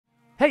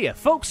Hey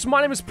folks,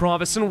 my name is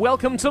Pravus and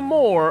welcome to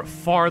more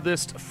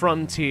Farthest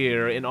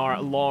Frontier in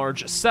our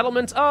large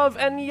settlement of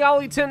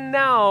Enyaliton,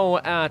 now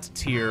at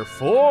Tier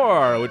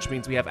 4, which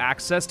means we have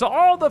access to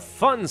all the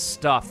fun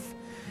stuff.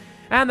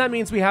 And that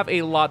means we have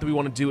a lot that we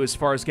want to do as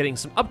far as getting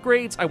some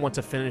upgrades. I want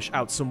to finish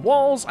out some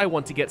walls, I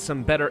want to get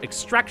some better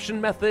extraction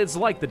methods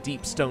like the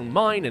deep stone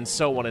mine and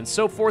so on and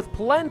so forth.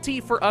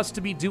 Plenty for us to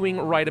be doing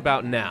right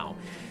about now.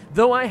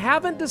 Though I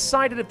haven't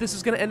decided if this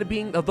is going to end up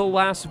being the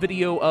last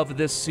video of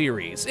this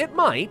series. It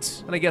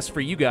might, and I guess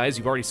for you guys,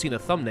 you've already seen a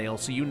thumbnail,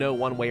 so you know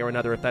one way or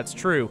another if that's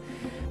true.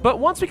 But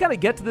once we kind of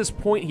get to this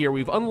point here,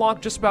 we've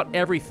unlocked just about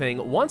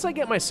everything. Once I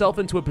get myself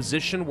into a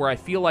position where I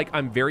feel like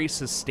I'm very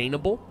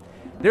sustainable,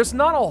 there's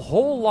not a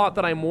whole lot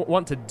that I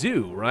want to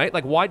do, right?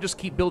 Like, why just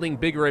keep building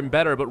bigger and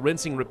better, but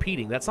rinsing,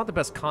 repeating? That's not the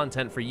best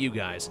content for you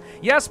guys.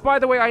 Yes, by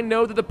the way, I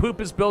know that the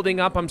poop is building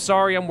up. I'm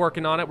sorry, I'm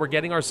working on it. We're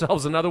getting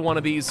ourselves another one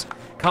of these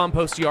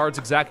compost yards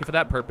exactly for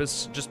that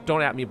purpose. Just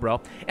don't at me, bro.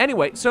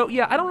 Anyway, so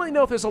yeah, I don't really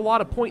know if there's a lot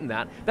of point in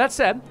that. That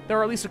said, there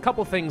are at least a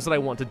couple things that I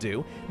want to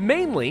do.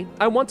 Mainly,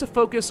 I want to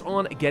focus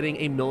on getting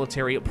a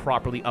military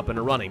properly up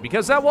and running,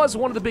 because that was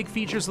one of the big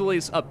features of the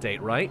latest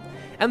update, right?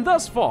 And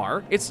thus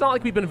far, it's not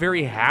like we've been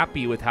very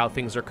happy with how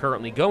things are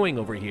currently going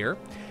over here.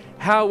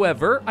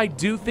 However, I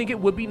do think it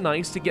would be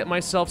nice to get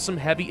myself some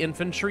heavy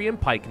infantry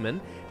and pikemen,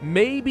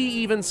 maybe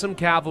even some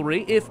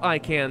cavalry if I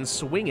can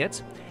swing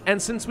it.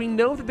 And since we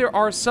know that there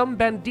are some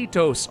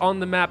banditos on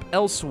the map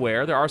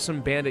elsewhere, there are some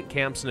bandit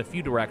camps in a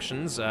few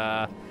directions,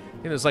 I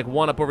think there's like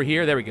one up over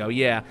here. There we go,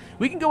 yeah.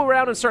 We can go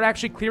around and start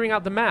actually clearing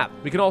out the map.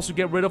 We can also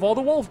get rid of all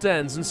the wolf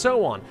dens and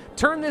so on.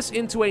 Turn this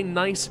into a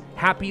nice,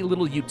 happy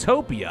little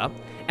utopia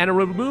and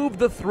remove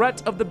the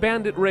threat of the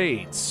bandit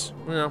raids.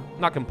 Well,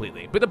 not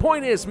completely. But the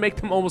point is, make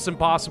them almost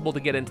impossible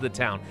to get into the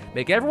town.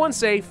 Make everyone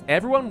safe,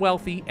 everyone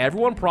wealthy,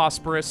 everyone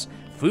prosperous,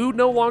 food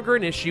no longer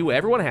an issue,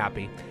 everyone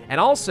happy.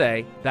 And I'll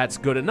say, that's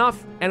good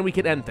enough, and we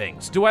can end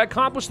things. Do I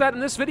accomplish that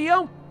in this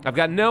video? I've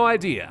got no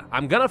idea.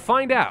 I'm gonna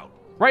find out.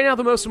 Right now,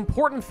 the most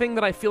important thing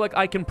that I feel like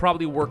I can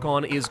probably work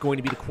on is going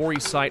to be the quarry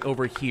site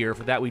over here.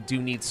 For that, we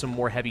do need some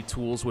more heavy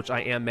tools, which I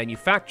am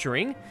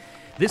manufacturing.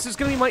 This is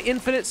going to be my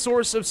infinite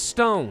source of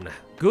stone.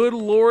 Good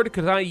lord,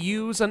 could I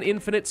use an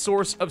infinite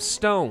source of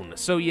stone?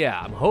 So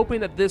yeah, I'm hoping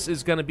that this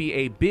is going to be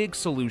a big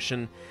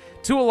solution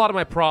to a lot of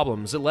my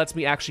problems. It lets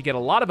me actually get a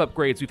lot of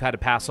upgrades we've had to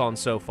pass on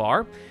so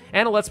far,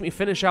 and it lets me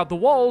finish out the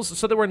walls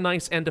so that we're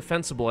nice and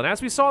defensible. And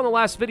as we saw in the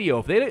last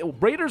video, if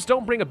raiders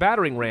don't bring a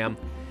battering ram,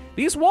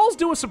 these walls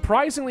do a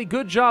surprisingly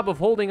good job of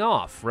holding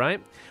off,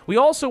 right? We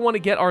also want to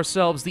get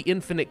ourselves the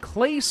infinite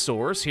clay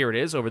source. Here it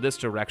is, over this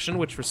direction,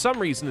 which for some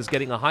reason is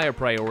getting a higher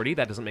priority.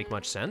 That doesn't make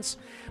much sense.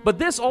 But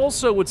this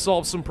also would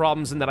solve some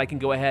problems in that I can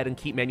go ahead and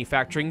keep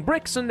manufacturing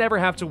bricks and never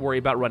have to worry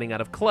about running out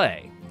of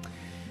clay.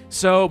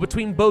 So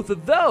between both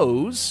of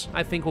those,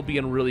 I think we'll be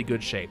in really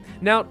good shape.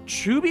 Now,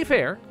 to be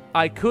fair,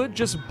 I could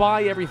just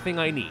buy everything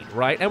I need,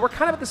 right? And we're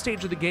kind of at the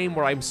stage of the game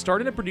where I'm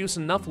starting to produce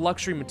enough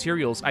luxury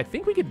materials. I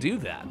think we could do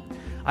that.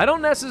 I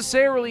don't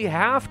necessarily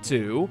have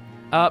to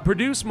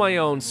produce my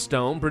own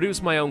stone,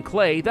 produce my own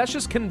clay. That's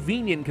just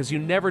convenient because you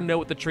never know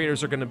what the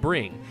traders are going to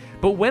bring.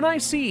 But when I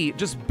see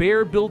just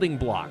bare building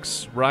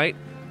blocks, right?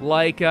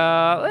 Like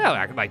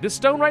this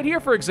stone right here,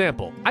 for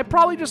example, I'd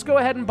probably just go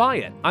ahead and buy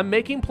it. I'm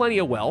making plenty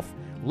of wealth.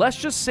 Let's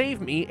just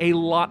save me a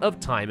lot of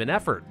time and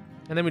effort.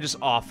 And then we just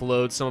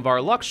offload some of our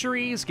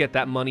luxuries, get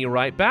that money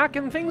right back,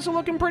 and things are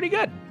looking pretty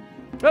good.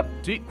 Oh,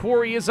 deep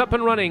quarry is up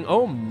and running.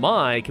 Oh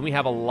my, can we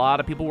have a lot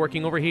of people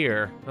working over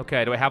here?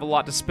 Okay, do I have a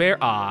lot to spare?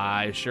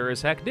 I sure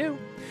as heck do.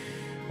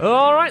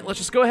 All right, let's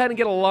just go ahead and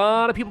get a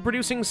lot of people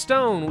producing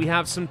stone. We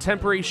have some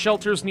temporary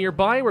shelters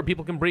nearby where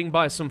people can bring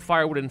by some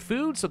firewood and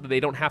food so that they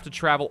don't have to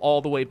travel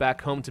all the way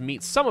back home to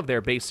meet some of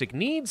their basic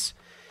needs.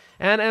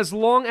 And as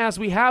long as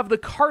we have the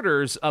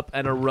carters up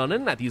and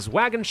a-running at these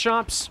wagon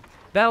shops,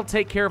 that'll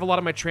take care of a lot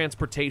of my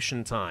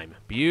transportation time.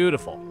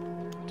 Beautiful.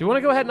 Do you want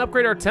to go ahead and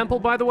upgrade our temple,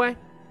 by the way?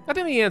 I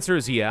think the answer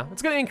is yeah.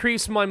 It's going to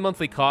increase my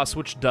monthly costs,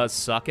 which does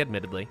suck,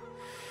 admittedly.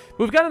 But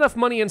we've got enough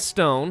money in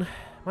stone.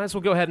 Might as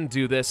well go ahead and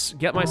do this.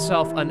 Get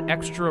myself an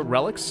extra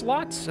relic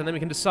slot, and then we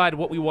can decide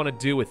what we want to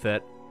do with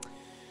it.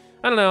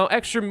 I don't know.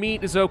 Extra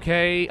meat is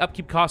okay.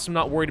 Upkeep costs I'm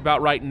not worried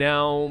about right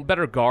now.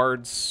 Better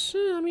guards.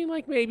 I mean,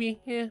 like,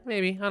 maybe. Yeah,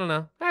 maybe. I don't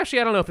know.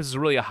 Actually, I don't know if this is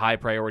really a high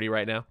priority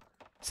right now.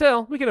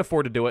 Still, we can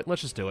afford to do it.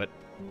 Let's just do it.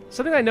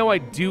 Something I know I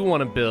do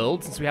want to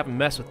build, since we haven't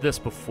messed with this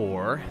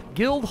before.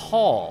 Guild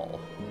Hall.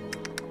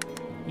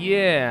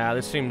 Yeah,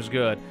 this seems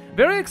good.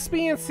 Very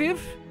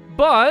expensive,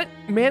 but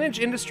manage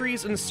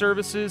industries and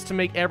services to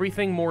make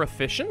everything more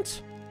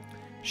efficient?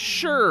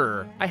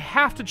 Sure, I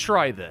have to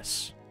try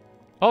this.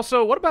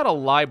 Also, what about a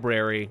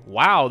library?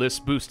 Wow, this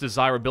boosts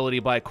desirability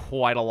by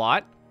quite a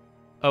lot.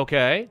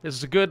 Okay, this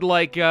is a good,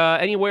 like,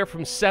 anywhere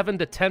from 7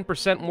 to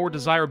 10% more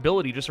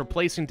desirability just for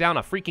placing down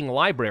a freaking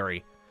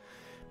library.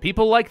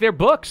 People like their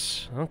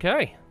books.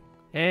 Okay.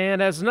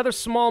 And as another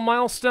small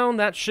milestone,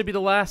 that should be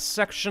the last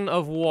section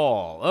of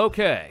wall.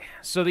 Okay,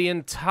 so the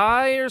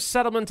entire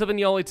settlement of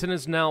Inyalitan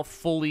is now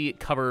fully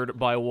covered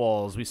by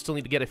walls. We still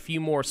need to get a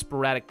few more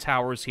sporadic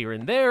towers here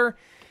and there,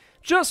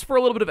 just for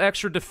a little bit of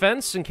extra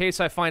defense. In case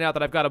I find out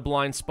that I've got a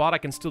blind spot, I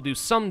can still do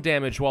some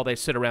damage while they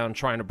sit around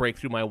trying to break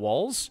through my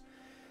walls.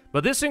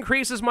 But this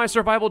increases my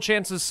survival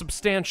chances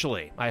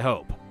substantially, I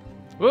hope.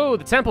 Whoa,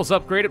 the temple's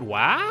upgraded.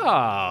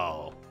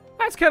 Wow!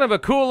 That's kind of a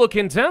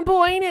cool-looking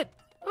temple, ain't it?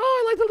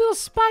 Oh, I like the little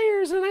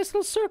spires in a nice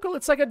little circle.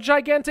 It's like a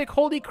gigantic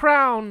holy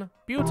crown.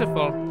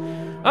 Beautiful.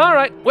 All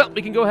right, well,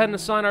 we can go ahead and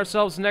assign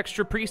ourselves an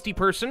extra priesty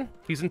person.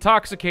 He's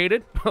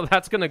intoxicated. Well,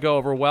 that's going to go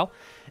over well.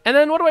 And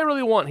then what do I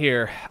really want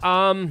here?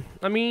 I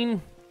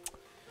mean,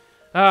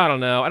 I don't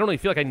know. I don't really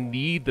feel like I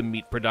need the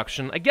meat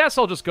production. I guess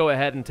I'll just go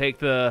ahead and take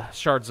the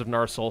shards of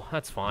Narsil.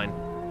 That's fine.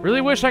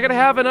 Really wish I could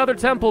have another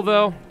temple,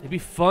 though. It'd be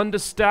fun to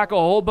stack a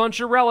whole bunch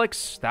of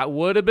relics. That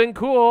would have been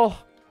cool.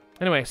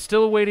 Anyway,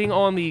 still waiting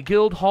on the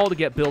guild hall to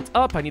get built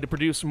up. I need to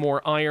produce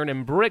more iron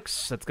and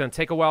bricks. That's going to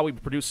take a while. We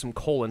produce some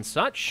coal and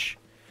such.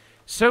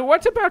 So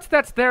what about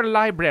that their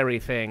library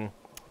thing?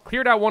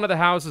 Cleared out one of the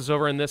houses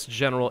over in this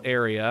general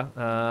area.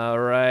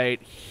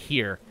 Right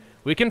here.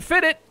 We can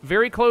fit it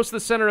very close to the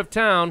center of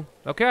town.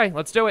 Okay,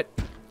 let's do it.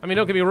 I mean,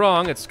 don't get me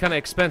wrong. It's kind of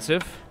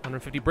expensive.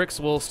 150 bricks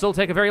will still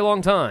take a very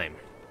long time.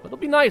 But it'll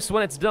be nice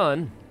when it's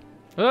done.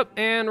 Oh,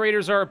 and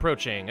raiders are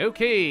approaching.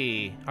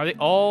 Okay. Are they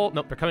all?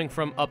 Nope, they're coming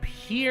from up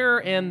here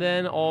and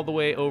then all the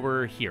way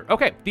over here.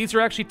 Okay, these are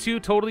actually two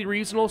totally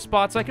reasonable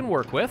spots I can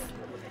work with.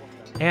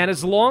 And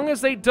as long as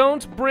they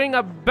don't bring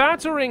a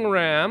battering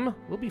ram,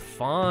 we'll be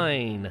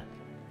fine.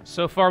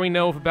 So far we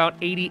know of about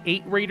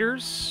 88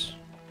 raiders.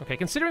 Okay,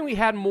 considering we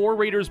had more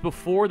raiders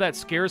before, that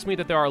scares me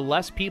that there are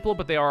less people,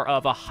 but they are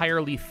of a higher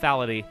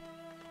lethality.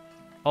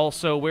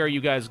 Also, where are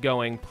you guys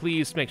going?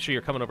 Please make sure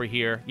you're coming over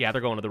here. Yeah, they're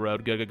going to the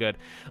road. Good, good, good.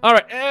 All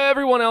right,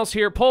 everyone else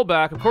here, pull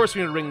back. Of course,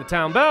 we need to ring the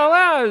town bell,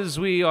 as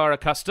we are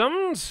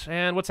accustomed.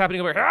 And what's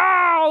happening over here?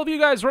 Ah, all of you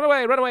guys, run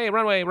away, run away,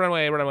 run away, run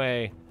away, run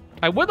away.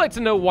 I would like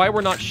to know why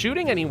we're not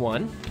shooting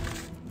anyone.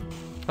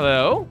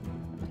 Hello?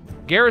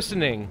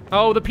 Garrisoning.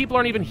 Oh, the people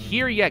aren't even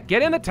here yet.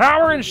 Get in the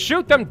tower and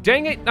shoot them,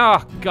 dang it.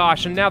 Oh,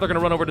 gosh, and now they're going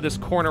to run over to this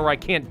corner where I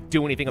can't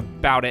do anything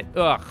about it.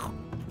 Ugh.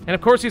 And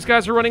of course, these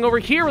guys are running over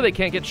here where they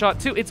can't get shot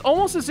too. It's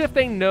almost as if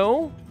they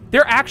know.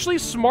 They're actually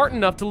smart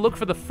enough to look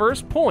for the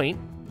first point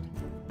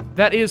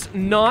that is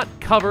not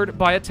covered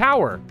by a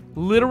tower.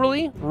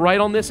 Literally right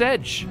on this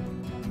edge.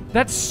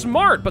 That's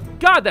smart, but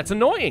God, that's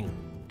annoying.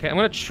 Okay, I'm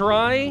gonna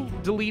try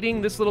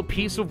deleting this little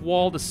piece of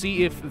wall to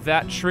see if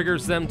that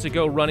triggers them to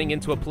go running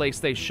into a place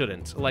they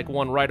shouldn't. Like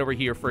one right over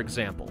here, for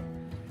example.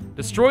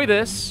 Destroy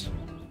this.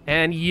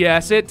 And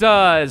yes, it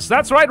does.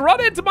 That's right,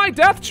 run into my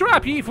death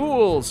trap, ye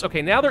fools.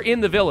 Okay, now they're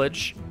in the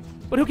village.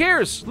 But who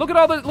cares? Look at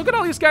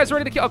all these guys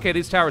ready to kill. Okay,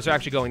 these towers are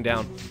actually going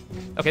down.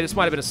 Okay, this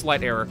might have been a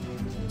slight error.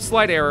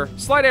 Slight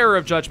error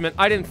of judgment.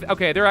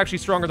 Okay, they're actually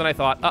stronger than I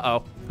thought.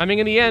 Uh-oh. I mean,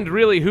 in the end,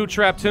 really, who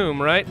trapped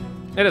whom, right?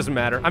 It doesn't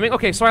matter. I mean,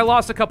 okay, so I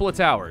lost a couple of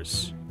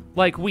towers.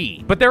 Like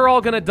but they're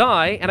all gonna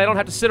die, and I don't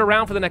have to sit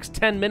around for the next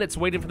 10 minutes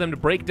waiting for them to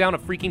break down a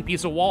freaking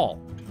piece of wall.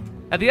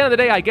 At the end of the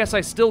day, I guess I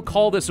still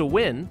call this a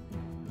win.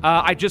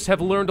 I just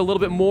have learned a little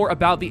bit more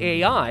about the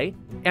AI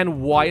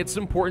and why it's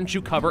important you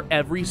cover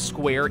every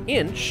square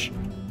inch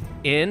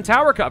in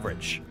tower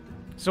coverage.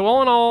 So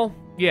all in all,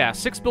 yeah,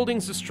 6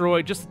 buildings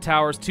destroyed, just the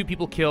towers, 2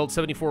 people killed,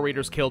 74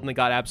 raiders killed, and they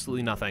got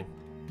absolutely nothing.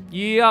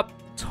 Yep,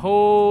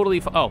 totally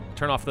fine. Oh,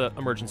 turn off the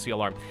emergency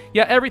alarm.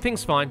 Yeah,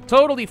 everything's fine,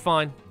 totally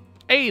fine.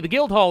 Hey, the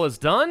guild hall is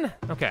done.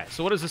 Okay,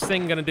 so what is this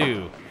thing gonna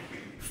do?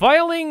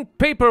 Filing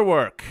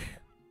paperwork.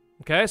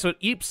 Okay, so it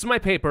eats my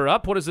paper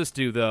up. What does this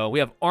do, though? We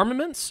have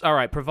armaments. All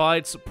right,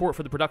 provide support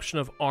for the production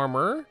of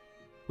armor.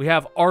 We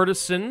have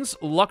artisans,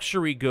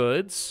 luxury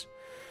goods.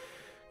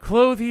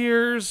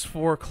 Clothiers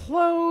for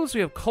clothes.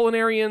 We have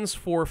culinarians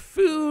for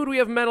food. We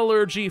have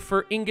metallurgy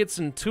for ingots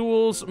and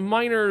tools.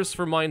 Miners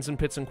for mines and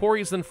pits and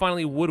quarries. Then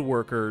finally,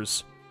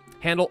 woodworkers.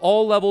 Handle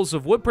all levels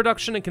of wood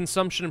production and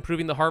consumption,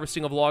 improving the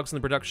harvesting of logs and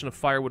the production of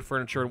firewood,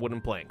 furniture, and wooden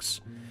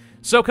planks.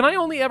 So can I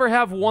only ever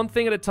have one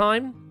thing at a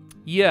time?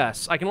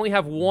 Yes, I can only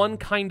have one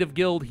kind of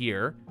guild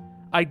here.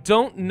 I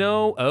don't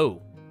know...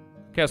 Oh.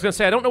 Okay, I was going to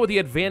say, I don't know what the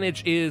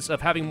advantage is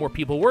of having more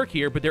people work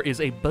here, but there is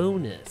a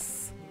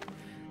bonus.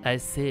 I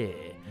see.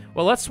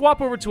 Well, let's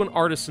swap over to an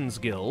artisan's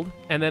guild,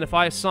 and then if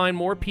I assign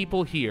more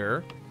people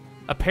here,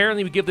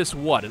 apparently we give this,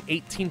 what, an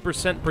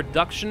 18%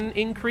 production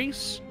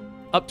increase?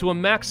 Up to a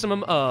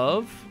maximum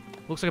of,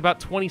 looks like about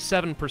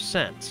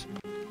 27%.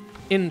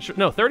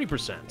 No,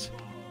 30%.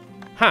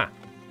 Huh.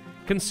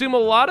 Consume a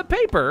lot of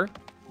paper...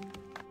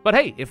 But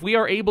hey, if we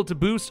are able to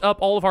boost up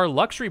all of our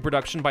luxury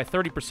production by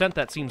 30%,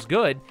 that seems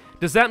good.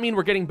 Does that mean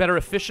we're getting better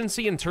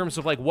efficiency in terms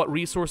of like what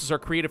resources are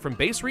created from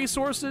base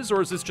resources,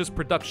 or is this just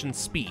production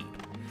speed?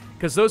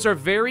 Because those are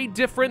very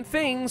different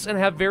things and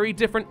have very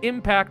different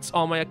impacts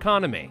on my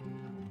economy.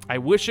 I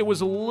wish it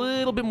was a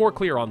little bit more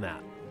clear on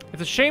that.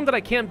 It's a shame that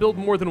I can't build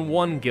more than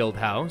one guild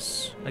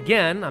house.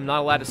 Again, I'm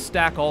not allowed to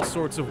stack all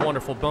sorts of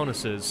wonderful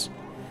bonuses.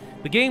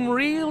 The game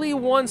really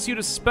wants you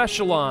to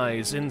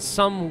specialize in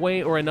some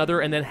way or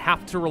another and then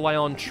have to rely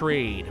on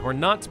trade, or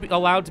not to be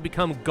allowed to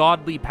become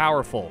godly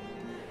powerful.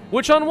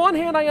 Which on one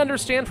hand I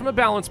understand from a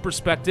balance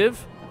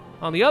perspective.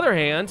 On the other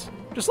hand,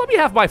 just let me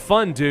have my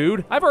fun,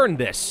 dude. I've earned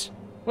this.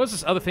 What is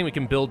this other thing we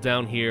can build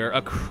down here?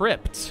 A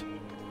crypt.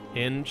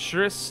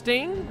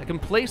 Interesting. I can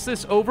place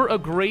this over a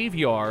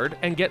graveyard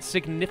and get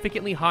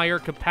significantly higher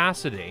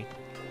capacity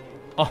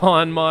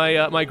on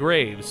my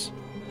graves.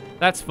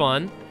 That's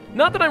fun.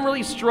 Not that I'm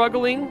really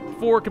struggling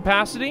for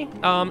capacity,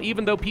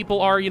 even though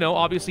people are, you know,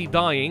 obviously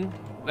dying.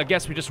 I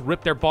guess we just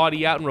rip their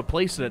body out and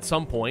replace it at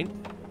some point.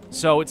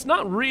 So it's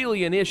not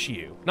really an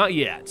issue. Not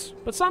yet.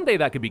 But someday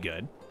that could be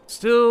good.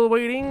 Still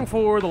waiting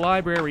for the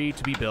library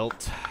to be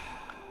built.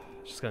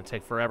 It's just gonna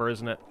take forever,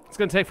 isn't it? It's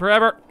gonna take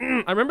forever.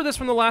 I remember this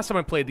from the last time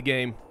I played the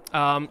game.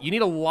 You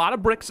need a lot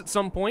of bricks at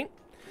some point,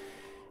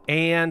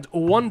 and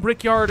one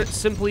brickyard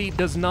simply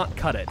does not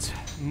cut it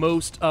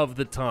most of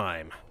the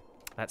time.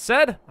 That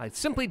said, I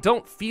simply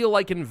don't feel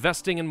like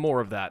investing in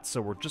more of that,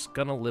 so we're just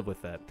gonna live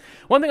with it.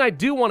 One thing I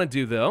do want to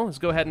do, though, is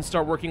go ahead and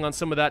start working on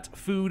some of that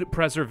food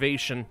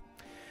preservation.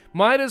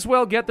 Might as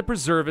well get the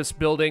preservist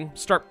building,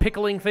 start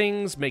pickling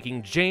things,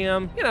 making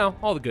jam, you know,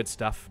 all the good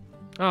stuff.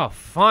 Oh,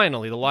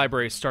 finally, the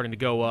library is starting to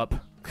go up.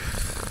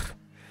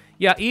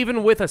 Yeah,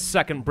 even with a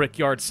second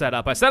brickyard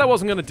setup. I said I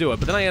wasn't going to do it,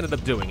 but then I ended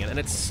up doing it, and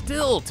it's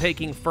still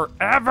taking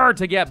forever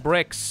to get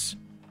bricks.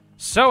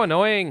 So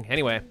annoying.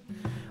 Anyway,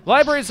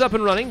 library's up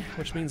and running,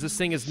 which means this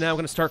thing is now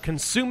going to start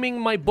consuming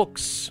my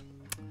books.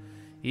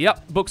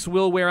 Yep, books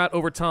will wear out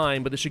over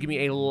time, but this should give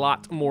me a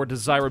lot more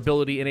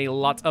desirability in a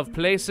lot of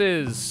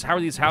places. How are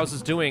these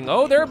houses doing?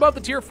 Oh, they're above the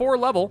tier 4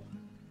 level.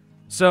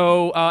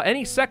 So,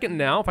 any second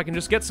now, if I can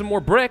just get some more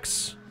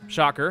bricks,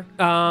 shocker,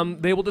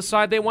 they will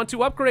decide they want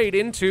to upgrade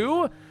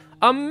into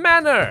a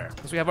manor.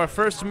 So we have our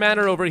first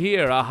manor over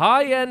here, a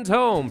high-end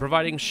home,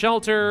 providing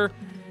shelter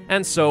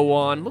and so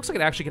on. Looks like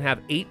it actually can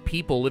have 8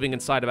 people living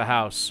inside of a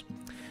house.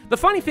 The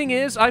funny thing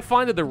is, I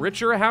find that the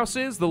richer a house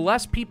is, the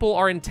less people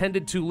are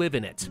intended to live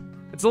in it.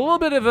 It's a little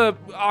bit of a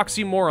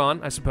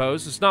oxymoron, I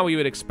suppose. It's not what you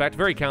would expect.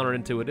 Very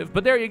counterintuitive,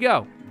 but there you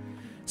go.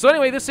 So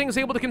anyway, this thing is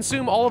able to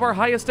consume all of our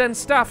highest-end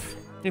stuff,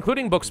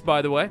 including books,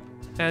 by the way,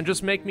 and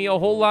just make me a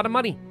whole lot of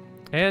money.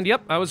 And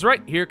yep, I was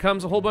right. Here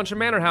comes a whole bunch of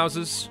manor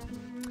houses.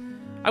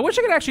 I wish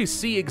I could actually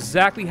see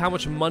exactly how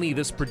much money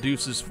this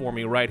produces for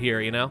me right here,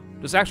 you know?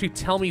 Just actually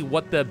tell me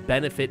what the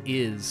benefit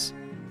is.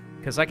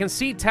 Because I can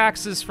see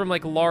taxes from,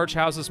 like, large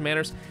houses,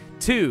 manors.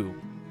 2.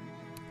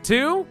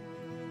 2?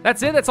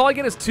 That's it? That's all I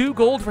get is 2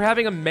 gold for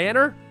having a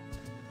manor?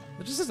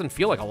 It just doesn't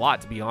feel like a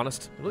lot, to be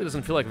honest. It really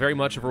doesn't feel like very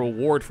much of a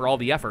reward for all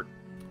the effort.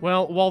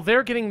 Well, while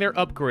they're getting their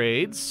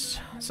upgrades,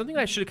 something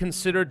I should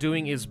consider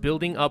doing is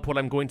building up what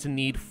I'm going to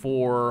need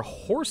for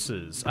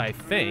horses, I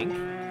think.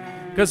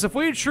 Because if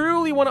we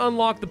truly want to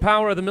unlock the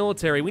power of the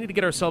military, we need to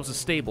get ourselves a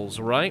stables,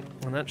 right?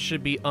 And that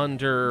should be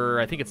under,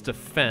 I think it's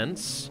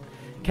defense.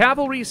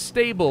 Cavalry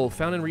stable,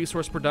 found in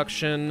resource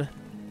production.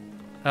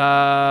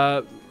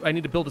 I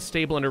need to build a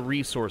stable under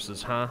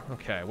resources, huh?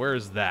 Okay, where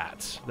is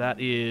that? That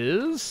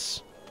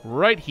is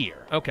right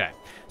here. Okay,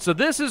 so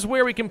this is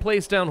where we can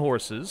place down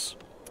horses.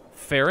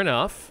 Fair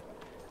enough.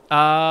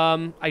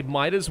 I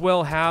might as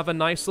well have a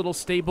nice little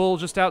stable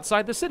just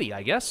outside the city,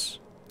 I guess.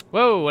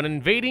 Whoa, an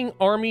invading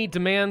army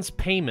demands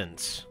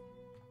payment.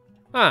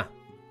 Huh.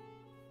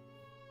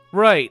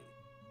 Right.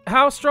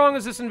 How strong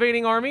is this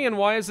invading army, and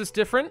why is this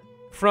different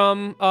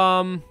from,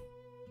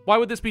 why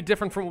would this be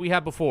different from what we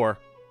had before?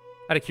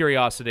 Out of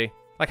curiosity.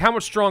 Like, how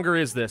much stronger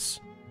is this?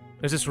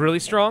 Is this really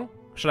strong?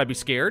 Should I be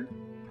scared?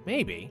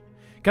 Maybe.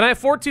 Can I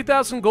afford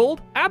 2,000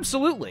 gold?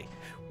 Absolutely.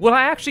 Will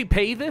I actually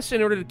pay this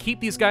in order to keep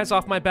these guys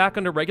off my back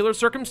under regular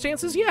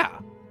circumstances? Yeah.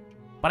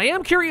 But I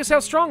am curious how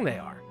strong they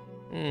are.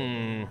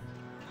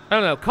 I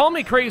don't know, call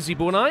me crazy,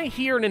 but when I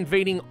hear an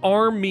invading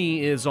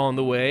army is on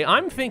the way,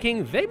 I'm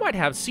thinking they might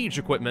have siege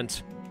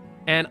equipment.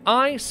 And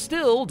I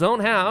still don't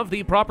have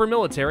the proper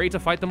military to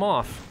fight them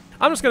off.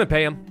 I'm just gonna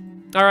pay them.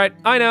 All right,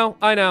 I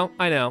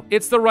know.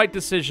 It's the right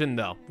decision,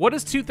 though. What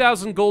is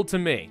 2,000 gold to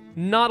me?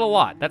 Not a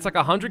lot. That's like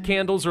 100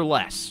 candles or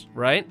less,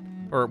 right?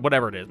 Or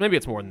whatever it is. Maybe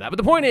it's more than that. But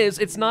the point is,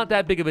 it's not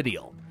that big of a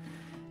deal.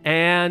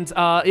 And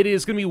it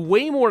is going to be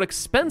way more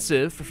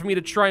expensive for me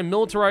to try and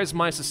militarize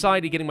my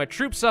society, getting my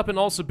troops up and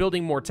also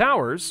building more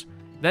towers,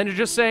 than to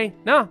just say,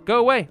 nah, go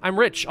away. I'm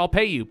rich. I'll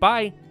pay you.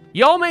 Bye.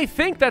 Y'all may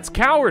think that's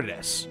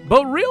cowardice,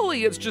 but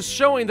really it's just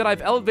showing that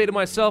I've elevated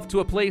myself to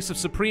a place of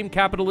supreme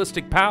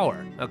capitalistic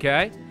power,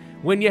 okay?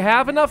 When you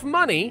have enough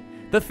money,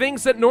 the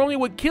things that normally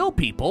would kill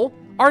people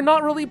are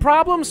not really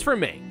problems for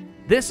me.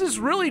 This is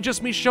really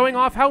just me showing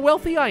off how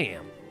wealthy I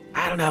am.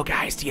 I don't know,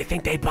 guys. Do you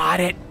think they bought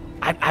it?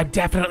 I'm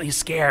definitely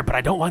scared, but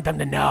I don't want them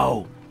to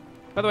know.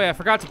 By the way, I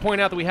forgot to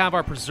point out that we have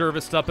our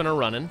preservist up and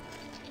running.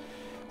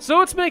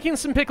 So it's making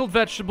some pickled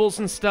vegetables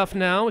and stuff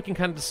now. We can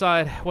kind of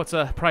decide what's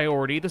a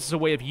priority. This is a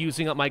way of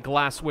using up my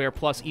glassware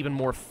plus even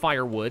more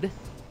firewood.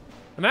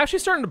 I'm actually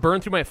starting to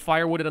burn through my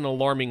firewood at an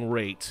alarming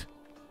rate.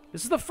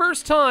 This is the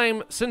first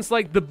time since,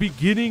 like, the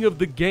beginning of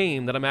the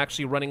game that I'm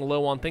actually running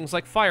low on things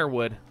like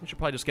firewood. We should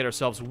probably just get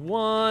ourselves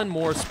one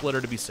more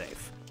splitter to be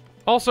safe.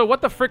 Also,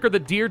 what the frick are the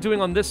deer doing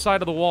on this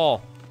side of the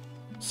wall?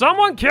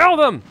 Someone kill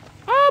them!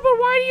 Oh, but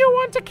why do you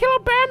want to kill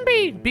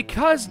Bambi?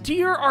 Because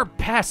deer are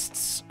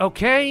pests,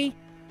 okay?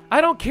 I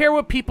don't care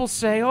what people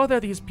say. Oh, they're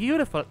these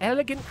beautiful,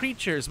 elegant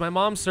creatures. My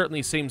mom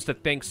certainly seems to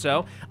think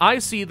so. I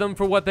see them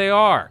for what they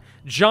are.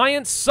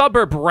 Giant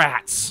suburb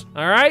rats,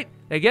 all right?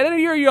 They get into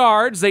your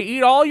yards, they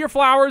eat all your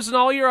flowers and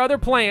all your other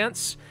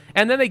plants,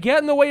 and then they get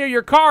in the way of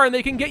your car and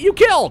they can get you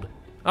killed,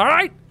 all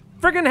right?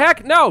 Friggin'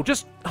 heck, no,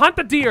 just hunt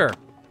the deer.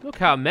 Look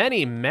how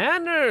many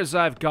manors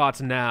I've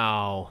got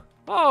now.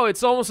 Oh,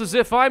 it's almost as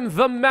if I'm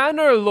the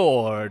Manor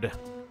Lord.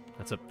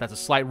 That's a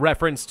slight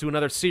reference to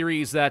another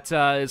series that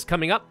is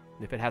coming up.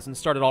 If it hasn't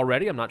started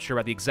already, I'm not sure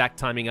about the exact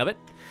timing of it.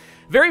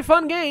 Very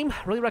fun game.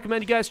 Really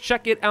recommend you guys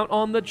check it out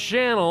on the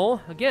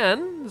channel.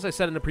 Again, as I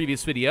said in the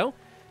previous video,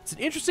 it's an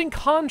interesting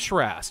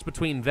contrast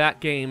between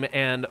that game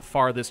and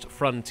Farthest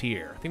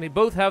Frontier. I think they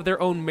both have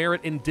their own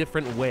merit in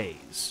different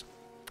ways.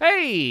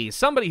 Hey,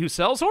 somebody who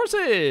sells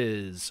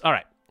horses! All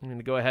right, I'm going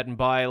to go ahead and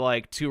buy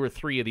like 2 or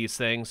 3 of these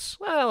things.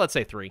 Well, let's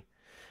say 3.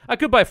 I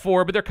could buy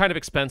 4, but they're kind of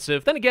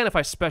expensive. Then again, if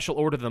I special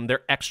order them,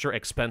 they're extra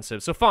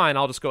expensive. So fine,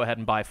 I'll just go ahead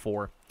and buy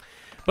 4.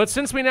 But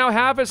since we now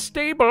have a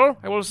stable,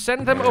 I will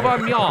send them over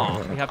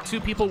Myan. We have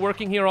 2 people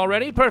working here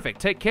already. Perfect.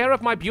 Take care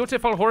of my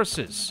beautiful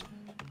horses.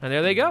 And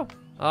there they go.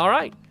 All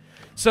right.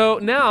 So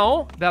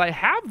now that I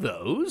have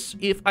those,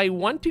 if I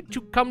wanted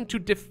to come to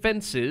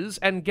defenses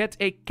and get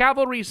a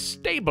cavalry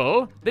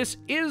stable, this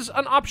is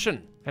an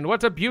option. And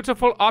what a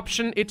beautiful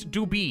option it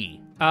do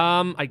be.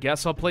 I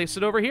guess I'll place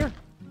it over here.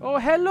 Oh,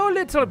 hello,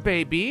 little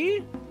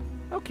baby.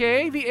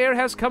 Okay, the heir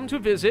has come to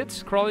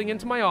visit, crawling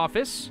into my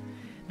office.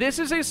 This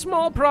is a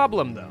small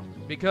problem, though,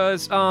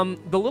 because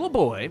the little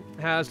boy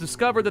has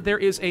discovered that there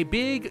is a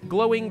big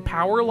glowing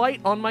power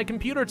light on my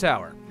computer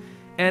tower.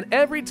 And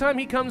every time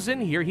he comes in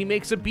here, he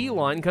makes a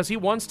beeline because he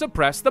wants to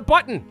press the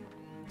button.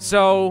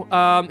 So,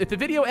 if the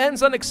video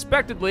ends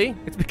unexpectedly,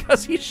 it's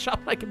because he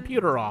shut my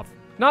computer off.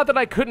 Not that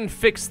I couldn't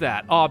fix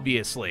that,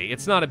 obviously.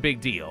 It's not a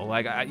big deal.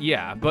 Like,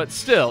 yeah, but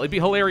still, it'd be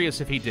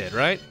hilarious if he did,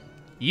 right?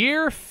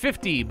 Year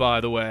 50, by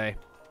the way.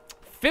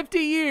 50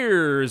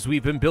 years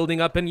we've been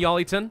building up in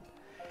Yaliton.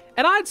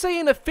 And I'd say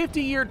in a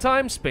 50-year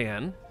time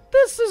span,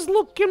 this is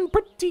looking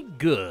pretty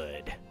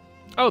good.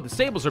 Oh, the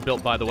stables are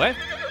built, by the way.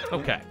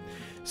 Okay.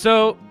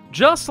 So,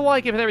 just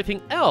like with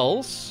everything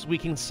else, we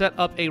can set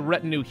up a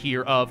retinue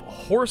here of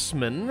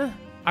horsemen.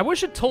 I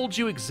wish it told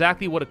you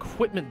exactly what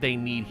equipment they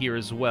need here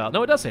as well.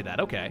 No, it does say that.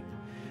 Okay.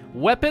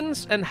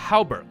 Weapons and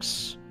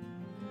hauberks.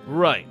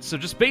 Right, so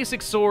just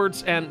basic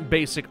swords and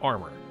basic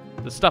armor.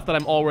 The stuff that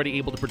I'm already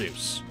able to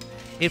produce.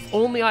 If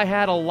only I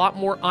had a lot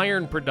more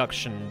iron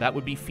production, that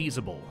would be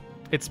feasible.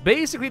 It's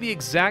basically the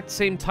exact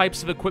same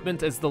types of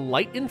equipment as the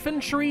light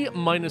infantry,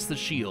 minus the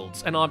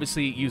shields, and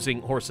obviously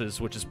using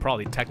horses, which is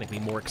probably technically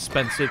more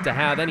expensive to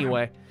have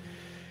anyway.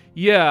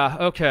 Yeah,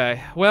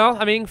 okay. Well,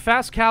 I mean,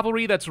 fast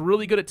cavalry that's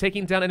really good at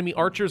taking down enemy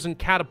archers and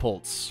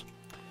catapults.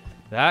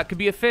 That could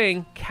be a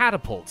thing.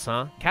 Catapults,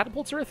 huh?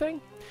 Catapults are a thing?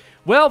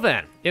 Well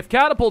then, if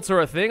catapults are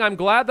a thing, I'm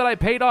glad that I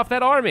paid off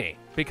that army,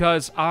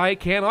 because I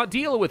cannot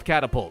deal with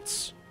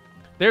catapults.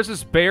 There's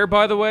this bear,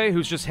 by the way,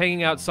 who's just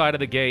hanging outside of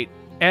the gate.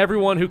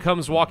 Everyone who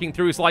comes walking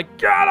through is like,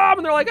 get him!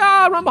 And they're like,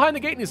 ah, run behind the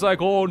gate. And he's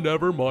like, oh,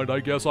 never mind, I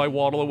guess I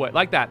waddle away.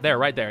 Like that, there,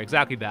 right there,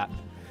 exactly that.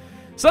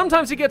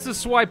 Sometimes he gets his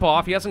swipe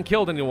off. He hasn't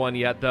killed anyone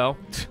yet, though.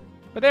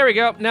 But there we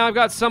go. Now I've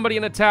got somebody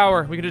in a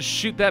tower. We can just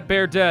shoot that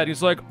bear dead.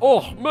 He's like,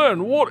 oh,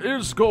 man, what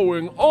is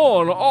going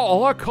on?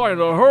 Oh, that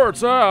kind of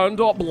hurts, and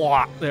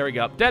blah. There we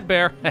go. Dead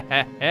bear.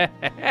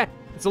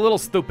 It's a little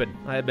stupid.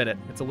 I admit it.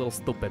 It's a little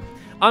stupid.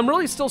 I'm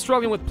really still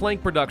struggling with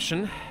plank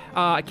production.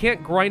 I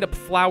can't grind up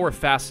flour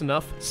fast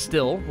enough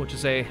still, which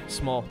is a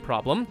small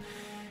problem.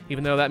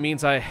 Even though that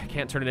means I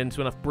can't turn it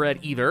into enough bread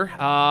either.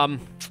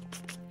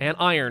 And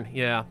iron,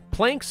 yeah.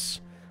 Planks,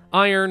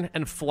 iron,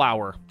 and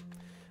flour.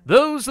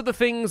 Those are the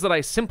things that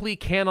I simply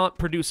cannot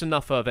produce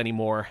enough of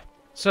anymore.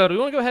 So do we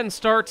want to go ahead and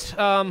start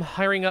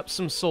hiring up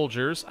some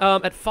soldiers?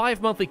 At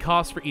 5 monthly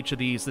costs for each of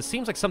these, this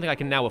seems like something I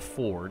can now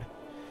afford.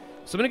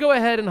 So I'm going to go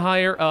ahead and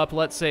hire up,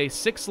 let's say,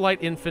 6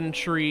 light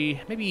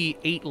infantry, maybe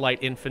 8 light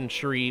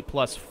infantry,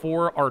 plus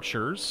 4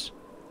 archers.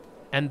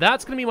 And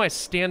that's going to be my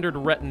standard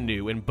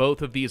retinue in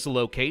both of these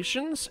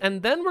locations.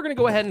 And then we're going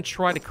to go ahead and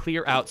try to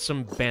clear out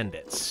some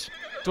bandits.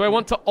 Do I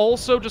want to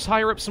also just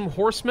hire up some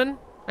horsemen?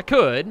 I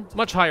could.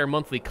 Much higher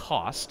monthly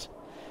cost.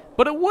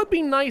 But it would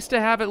be nice to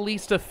have at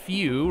least a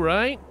few,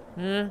 right?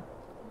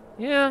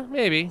 Yeah,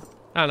 maybe.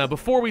 I don't know.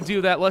 Before we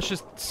do that, let's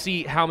just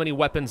see how many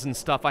weapons and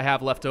stuff I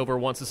have left over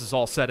once this is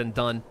all said and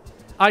done.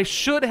 I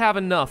should have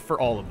enough for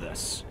all of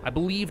this. I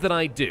believe that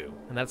I do.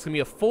 And that's going to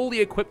be a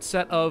fully equipped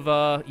set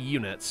of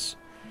units.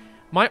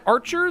 My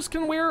archers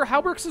can wear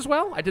hauberks as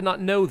well? I did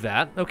not know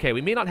that. Okay,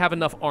 we may not have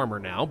enough armor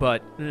now,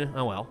 but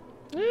oh well.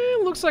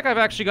 Looks like I've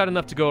actually got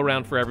enough to go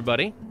around for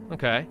everybody.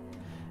 Okay.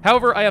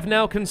 However, I have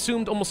now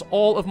consumed almost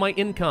all of my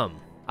income.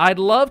 I'd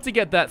love to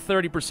get that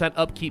 30%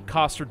 upkeep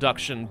cost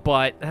reduction,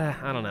 but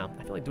I don't know.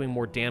 I feel like doing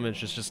more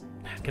damage is just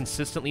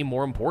consistently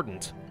more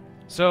important.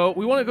 So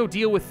we want to go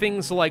deal with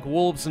things like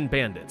wolves and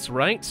bandits,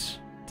 right?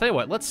 Tell you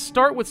what, let's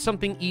start with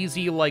something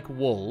easy like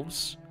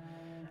wolves.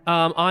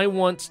 I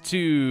want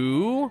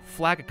to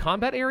flag a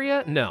combat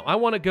area? No, I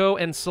want to go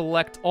and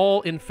select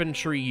all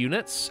infantry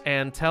units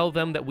and tell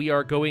them that we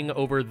are going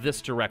over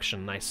this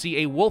direction. I see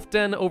a wolf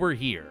den over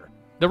here.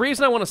 The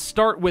reason I want to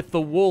start with the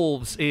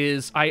wolves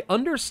is I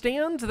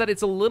understand that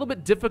it's a little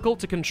bit difficult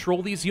to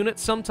control these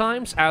units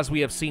sometimes, as we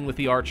have seen with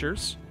the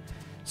archers.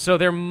 So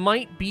there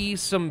might be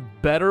some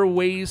better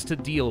ways to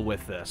deal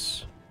with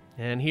this.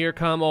 And here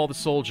come all the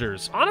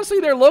soldiers. Honestly,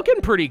 they're looking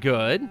pretty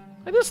good.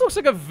 Like, this looks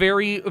like a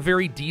very,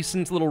 very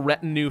decent little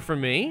retinue for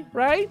me,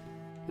 right?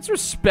 It's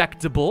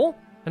respectable.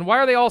 And why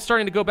are they all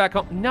starting to go back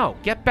home? No,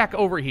 get back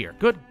over here.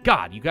 Good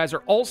God, you guys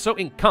are all so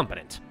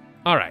incompetent.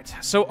 All right,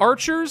 so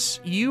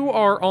archers, you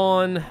are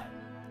on,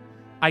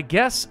 I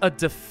guess, a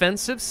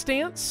defensive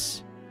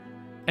stance.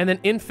 And then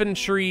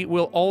infantry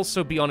will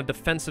also be on a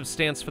defensive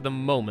stance for the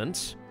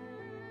moment.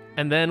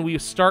 And then we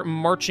start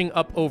marching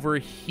up over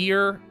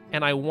here,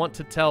 and I want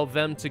to tell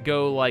them to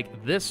go,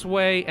 like, this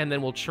way, and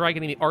then we'll try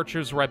getting the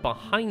archers right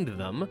behind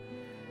them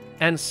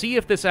and see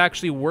if this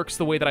actually works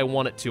the way that I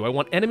want it to. I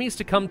want enemies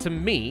to come to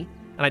me,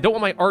 and I don't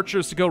want my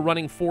archers to go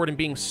running forward and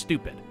being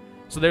stupid.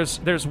 So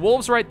there's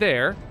wolves right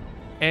there.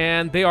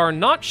 And they are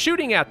not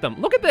shooting at them.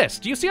 Look at this.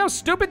 Do you see how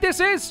stupid this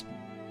is?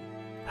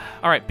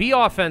 All right, be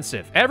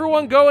offensive.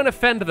 Everyone go and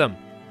offend them.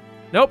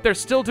 Nope, they're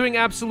still doing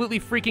absolutely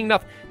freaking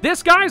nothing.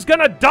 This guy's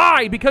gonna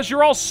die because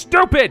you're all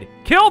stupid.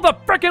 Kill the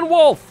frickin'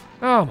 wolf.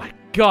 Oh my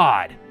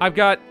God. I've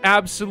got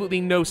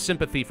absolutely no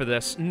sympathy for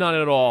this. None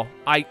at all.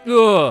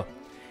 Ugh.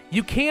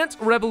 You can't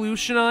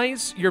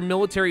revolutionize your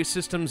military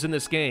systems in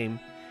this game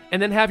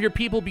and then have your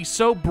people be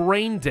so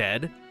brain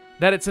dead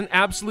that it's an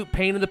absolute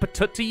pain in the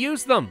patut to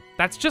use them.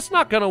 That's just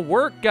not gonna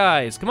work,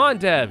 guys. Come on,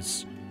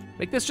 devs.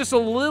 Make this just a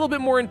little bit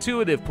more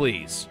intuitive,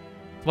 please.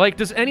 Like,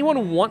 does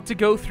anyone want to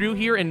go through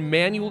here and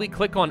manually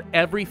click on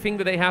everything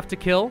that they have to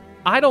kill?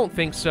 I don't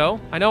think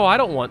so. I know I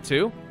don't want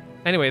to.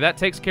 Anyway, that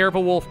takes care of a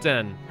wolf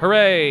den.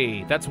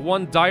 Hooray! That's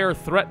one dire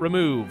threat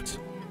removed.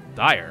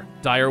 Dire?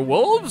 Dire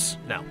wolves?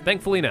 No,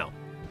 thankfully no.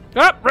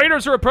 Ah,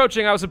 raiders are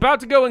approaching. I was about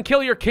to go and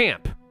kill your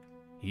camp.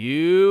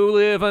 You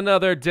live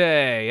another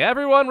day.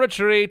 Everyone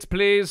retreat,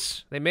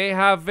 please. They may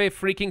have a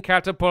freaking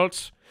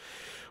catapult,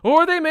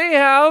 or they may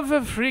have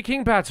a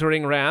freaking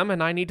battering ram,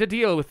 and I need to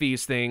deal with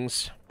these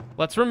things.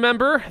 Let's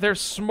remember, they're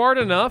smart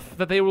enough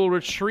that they will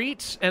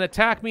retreat and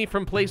attack me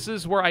from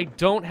places where I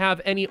don't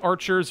have any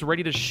archers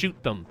ready to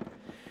shoot them.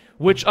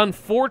 Which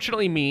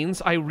unfortunately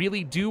means I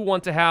really do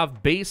want to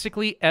have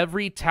basically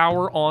every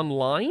tower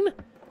online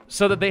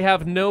so that they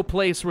have no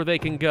place where they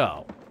can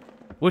go.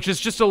 Which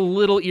is just a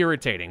little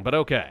irritating, but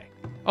okay.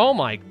 Oh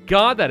my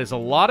God, that is a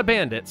lot of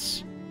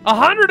bandits.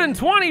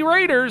 120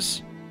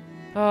 raiders!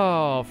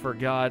 Oh, for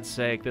God's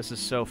sake, this is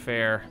so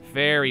fair.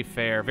 Very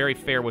fair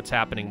what's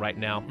happening right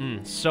now.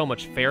 So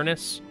much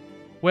fairness.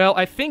 Well,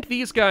 I think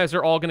these guys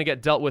are all gonna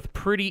get dealt with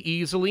pretty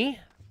easily.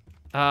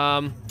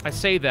 I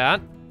say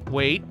that.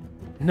 Wait.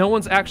 No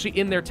one's actually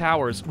in their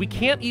towers. We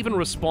can't even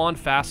respawn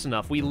fast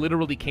enough. We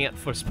literally can't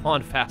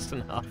respawn fast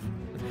enough.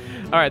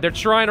 All right, they're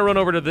trying to run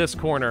over to this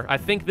corner. I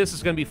think this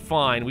is going to be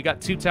fine. We got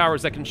 2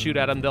 towers that can shoot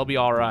at them. They'll be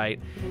all right.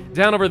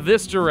 Down over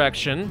this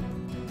direction.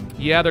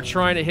 Yeah, they're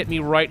trying to hit me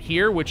right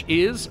here, which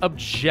is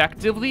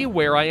objectively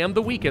where I am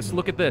the weakest.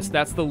 Look at this.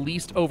 That's the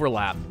least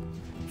overlap.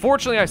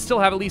 Fortunately, I still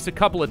have at least a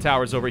couple of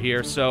towers over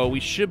here, so we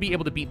should be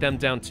able to beat them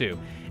down too.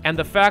 And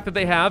the fact that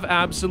they have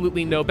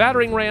absolutely no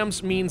battering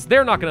rams means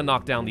they're not going to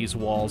knock down these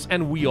walls,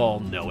 and we all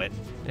know it.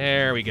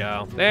 There we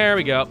go. There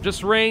we go.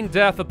 Just rain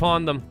death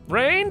upon them.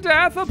 Rain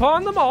death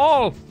upon them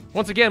all.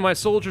 Once again, my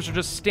soldiers are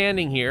just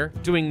standing here,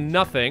 doing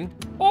nothing.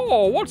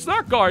 Oh, what's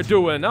that guy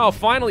doing? Oh,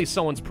 finally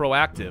someone's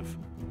proactive.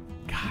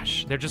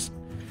 Gosh, they're just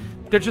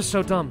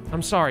so dumb.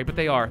 I'm sorry, but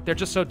they are. They're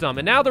just so dumb.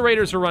 And now the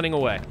raiders are running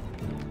away.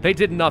 They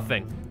did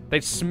nothing. They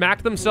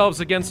smacked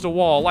themselves against a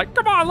wall, like,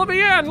 come on, let me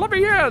in, let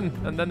me in!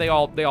 And then they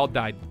all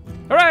died.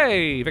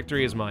 Hooray!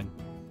 Victory is mine.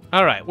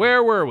 All right,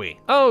 where were we?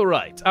 Oh,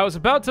 right. I was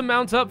about to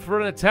mount up for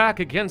an attack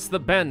against the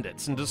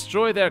bandits and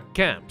destroy their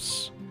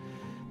camps.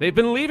 They've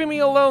been leaving me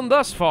alone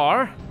thus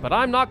far, but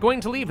I'm not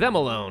going to leave them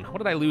alone. What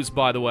did I lose,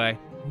 by the way?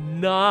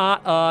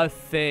 Not a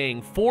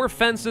thing. 4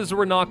 fences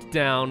were knocked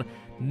down,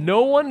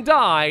 no one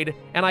died,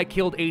 and I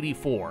killed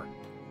 84.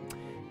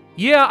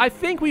 Yeah, I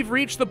think we've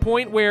reached the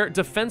point where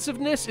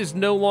defensiveness is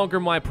no longer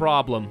my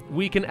problem.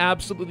 We can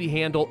absolutely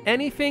handle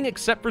anything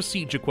except for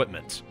siege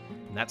equipment.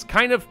 And that's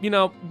kind of, you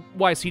know,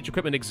 why siege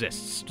equipment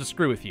exists, to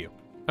screw with you.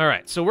 All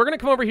right, so we're going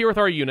to come over here with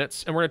our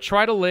units, and we're going to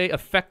try to lay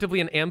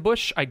effectively an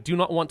ambush. I do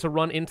not want to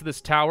run into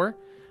this tower.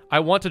 I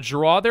want to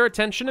draw their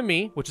attention to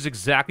me, which is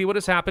exactly what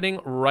is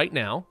happening right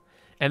now.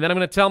 And then I'm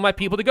going to tell my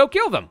people to go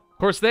kill them. Of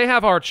course, they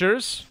have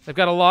archers. They've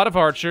got a lot of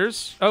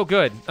archers. Oh,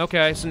 good.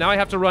 Okay, so now I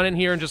have to run in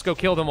here and just go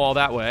kill them all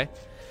that way.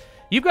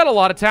 You've got a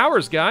lot of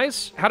towers,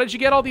 guys. How did you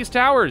get all these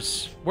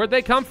towers? Where'd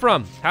they come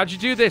from? How'd you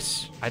do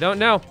this? I don't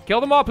know.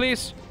 Kill them all,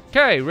 please.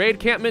 Okay, raid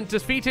encampment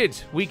defeated.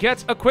 We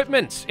get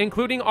equipment,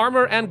 including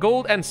armor and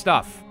gold and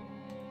stuff.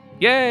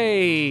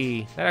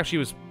 Yay! That actually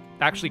was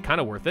kind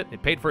of worth it.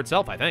 It paid for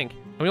itself, I think.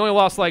 And we only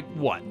lost, like,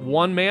 what,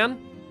 1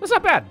 man? That's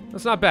not bad.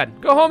 That's not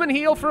bad. Go home and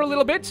heal for a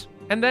little bit,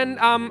 and then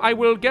I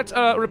will get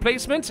a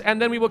replacement,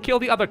 and then we will kill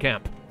the other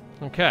camp.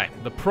 Okay,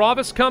 the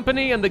Pravus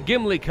company and the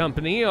Gimli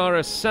company are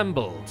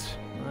assembled.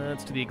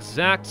 Let's do the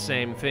exact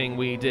same thing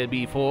we did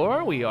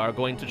before. We are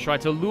going to try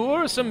to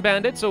lure some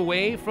bandits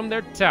away from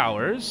their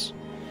towers,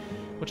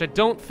 which I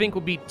don't think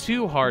will be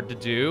too hard to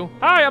do.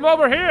 Hi, I'm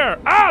over here!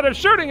 Ah, they're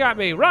shooting at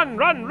me! Run,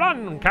 run,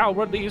 run!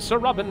 Cowardly Sir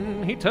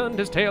Robin, he turned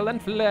his tail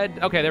and fled.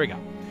 Okay, there we go.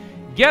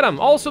 Get him!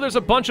 Also, there's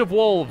a bunch of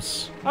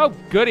wolves. Oh,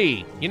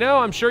 goody. You know,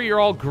 I'm sure you're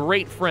all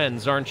great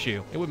friends, aren't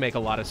you? It would make a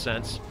lot of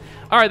sense.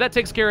 All right, that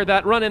takes care of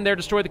that. Run in there,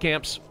 destroy the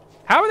camps.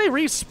 How are they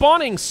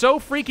respawning so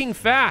freaking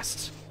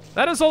fast?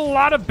 That is a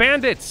lot of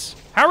bandits.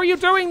 How are you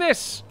doing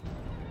this?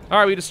 All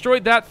right, we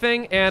destroyed that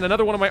thing, and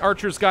another one of my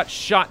archers got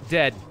shot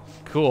dead.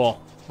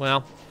 Cool.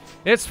 Well,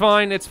 it's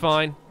fine, it's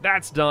fine.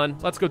 That's done.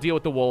 Let's go deal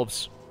with the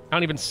wolves. I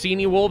don't even see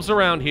any wolves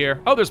around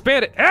here. Oh, there's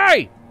bandit.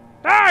 Hey!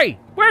 Hey!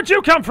 Where'd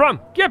you come from?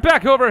 Get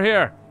back over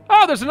here.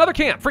 Oh, there's another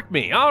camp. Frick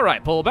me. All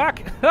right, pull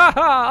back.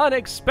 Haha,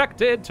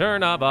 unexpected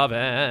turn of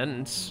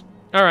events.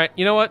 All right,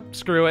 you know what?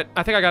 Screw it.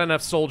 I think I got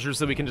enough soldiers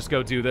that we can just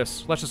go do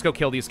this. Let's just go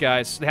kill these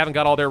guys. They haven't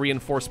got all their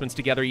reinforcements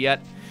together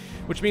yet,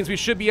 which means we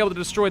should be able to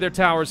destroy their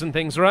towers and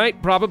things, right?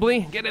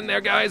 Probably. Get in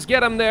there, guys. Get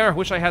them there.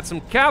 Wish I had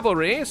some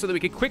cavalry so that we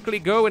could quickly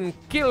go and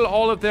kill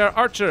all of their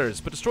archers,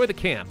 but destroy the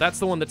camp. That's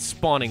the one that's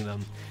spawning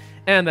them.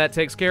 And that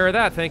takes care of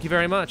that. Thank you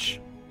very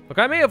much. Look,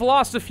 I may have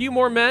lost a few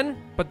more men,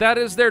 but that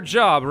is their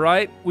job,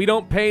 right? We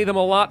don't pay them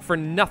a lot for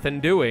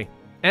nothing, do we?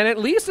 And at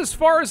least as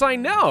far as I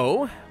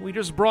know, we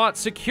just brought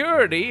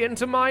security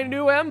into my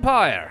new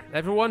empire.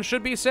 Everyone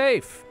should be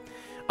safe.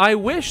 I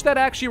wish that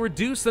actually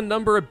reduced the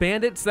number of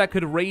bandits that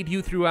could raid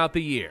you throughout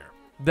the year.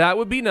 That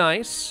would be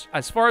nice.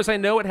 As far as I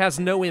know, it has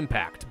no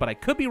impact, but I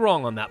could be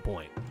wrong on that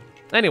point.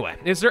 Anyway,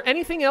 is there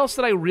anything else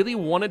that I really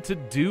wanted to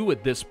do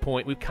at this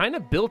point? We've kind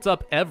of built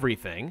up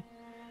everything.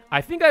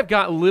 I think I've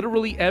got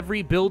literally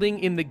every building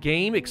in the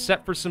game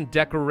except for some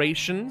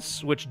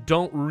decorations, which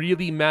don't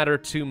really matter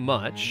too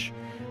much.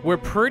 We're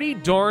pretty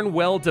darn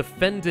well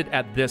defended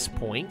at this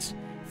point.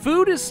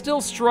 Food is still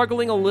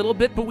struggling a little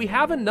bit, but we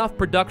have enough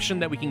production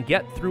that we can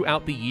get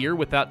throughout the year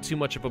without too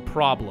much of a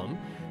problem.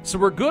 So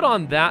we're good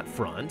on that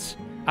front.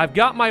 I've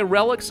got my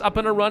relics up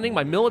and running.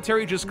 My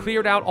military just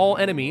cleared out all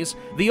enemies.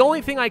 The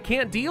only thing I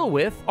can't deal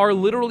with are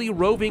literally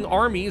roving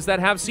armies that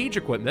have siege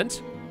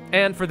equipment.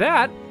 And for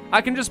that, I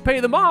can just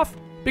pay them off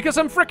because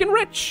I'm frickin'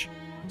 rich.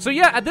 So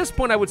yeah, at this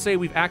point, I would say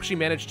we've actually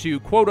managed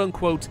to,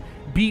 quote-unquote,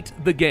 beat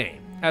the game.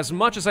 As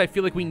much as I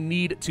feel like we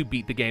need to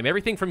beat the game.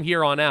 Everything from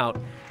here on out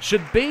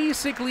should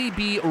basically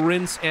be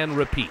rinse and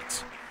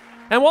repeat.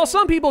 And while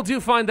some people do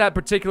find that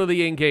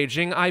particularly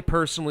engaging, I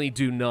personally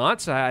do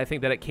not. I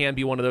think that it can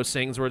be one of those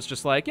things where it's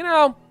just like, you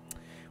know,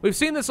 we've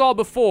seen this all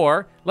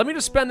before. Let me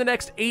just spend the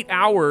next 8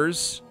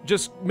 hours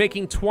just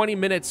making 20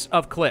 minutes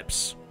of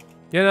clips.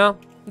 You know?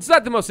 It's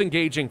not the most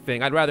engaging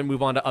thing. I'd rather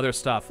move on to other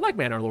stuff, like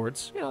Manor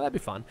Lords. You know, that'd be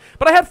fun.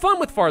 But I had fun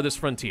with Farthest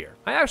Frontier.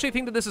 I actually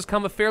think that this has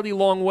come a fairly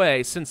long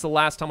way since the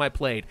last time I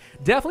played.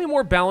 Definitely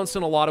more balanced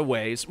in a lot of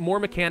ways, more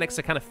mechanics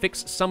to kind of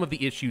fix some of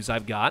the issues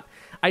I've got.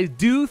 I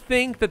do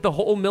think that the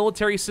whole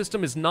military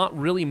system is not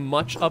really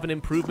much of an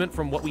improvement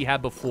from what we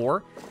had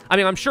before. I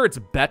mean, I'm sure it's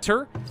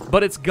better,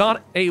 but it's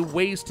got a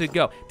ways to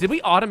go. Did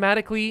we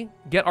automatically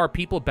get our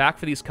people back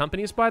for these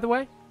companies, by the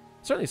way?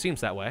 Certainly seems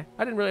that way.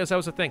 I didn't realize that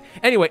was a thing.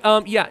 Anyway,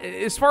 yeah,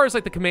 as far as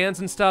like the commands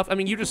and stuff, I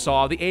mean, you just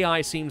saw the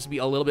AI seems to be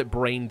a little bit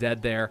brain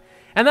dead there.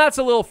 And that's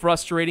a little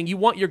frustrating. You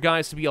want your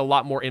guys to be a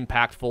lot more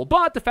impactful,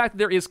 but the fact that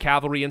there is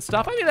cavalry and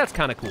stuff, I mean, that's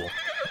kind of cool.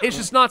 It's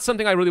just not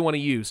something I really want to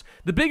use.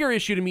 The bigger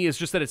issue to me is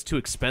just that it's too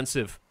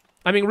expensive.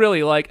 I mean,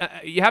 really, like,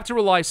 you have to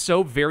rely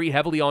so very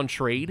heavily on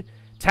trade.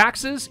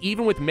 Taxes,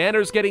 even with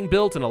manors getting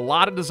built and a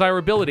lot of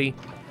desirability,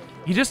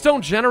 you just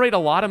don't generate a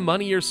lot of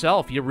money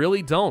yourself. You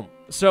really don't.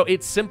 So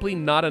it's simply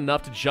not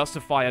enough to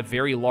justify a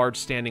very large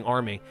standing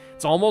army.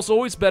 It's almost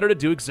always better to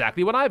do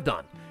exactly what I've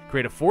done.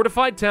 Create a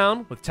fortified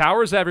town with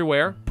towers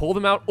everywhere, pull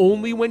them out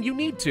only when you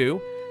need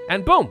to,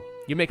 and boom,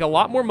 you make a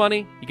lot more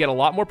money, you get a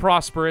lot more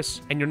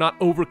prosperous, and you're not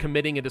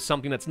overcommitting into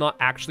something that's not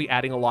actually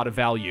adding a lot of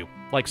value,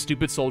 like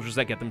stupid soldiers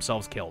that get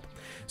themselves killed.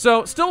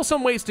 So still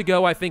some ways to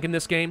go, I think, in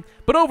this game,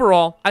 but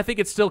overall, I think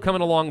it's still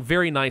coming along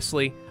very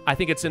nicely. I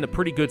think it's in a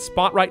pretty good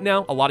spot right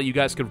now. A lot of you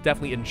guys could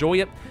definitely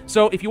enjoy it.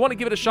 So if you want to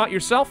give it a shot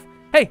yourself,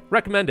 hey,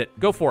 recommend it.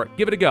 Go for it.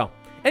 Give it a go.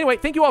 Anyway,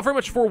 thank you all very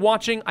much for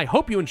watching. I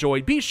hope you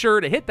enjoyed. Be sure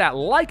to hit that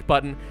like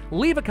button,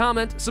 leave a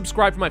comment,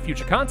 subscribe for my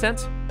future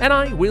content, and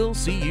I will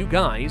see you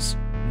guys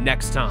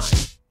next time.